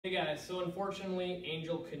Hey guys, so unfortunately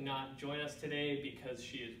Angel could not join us today because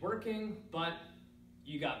she is working, but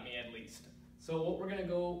you got me at least. So what we're going to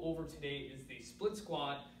go over today is the split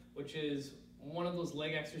squat, which is one of those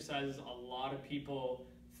leg exercises a lot of people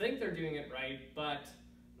think they're doing it right, but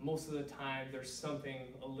most of the time there's something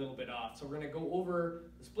a little bit off. So we're going to go over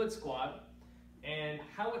the split squat and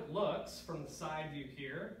how it looks from the side view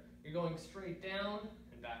here. You're going straight down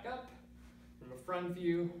and back up. From a front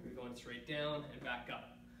view, you're going straight down and back up.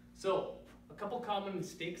 So, a couple common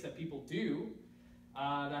mistakes that people do.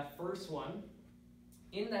 That first one,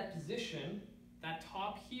 in that position, that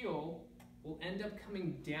top heel will end up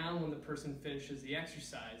coming down when the person finishes the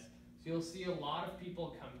exercise. So you'll see a lot of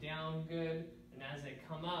people come down good, and as they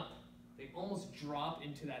come up, they almost drop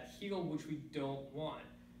into that heel, which we don't want.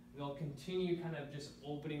 They'll continue kind of just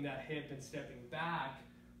opening that hip and stepping back,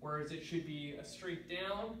 whereas it should be a straight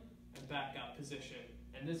down and back up position.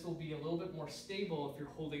 And this will be a little bit more stable if you're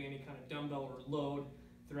holding any kind of dumbbell or load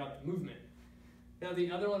throughout the movement. Now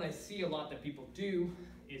the other one I see a lot that people do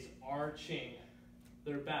is arching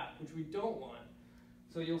their back, which we don't want.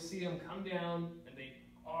 So you'll see them come down and they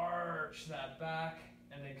arch that back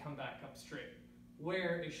and they come back up straight,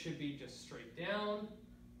 where it should be just straight down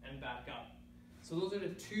and back up. So those are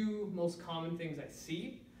the two most common things I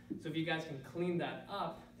see. So if you guys can clean that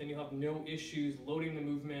up, then you'll have no issues loading the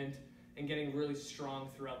movement and getting really strong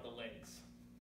throughout the legs.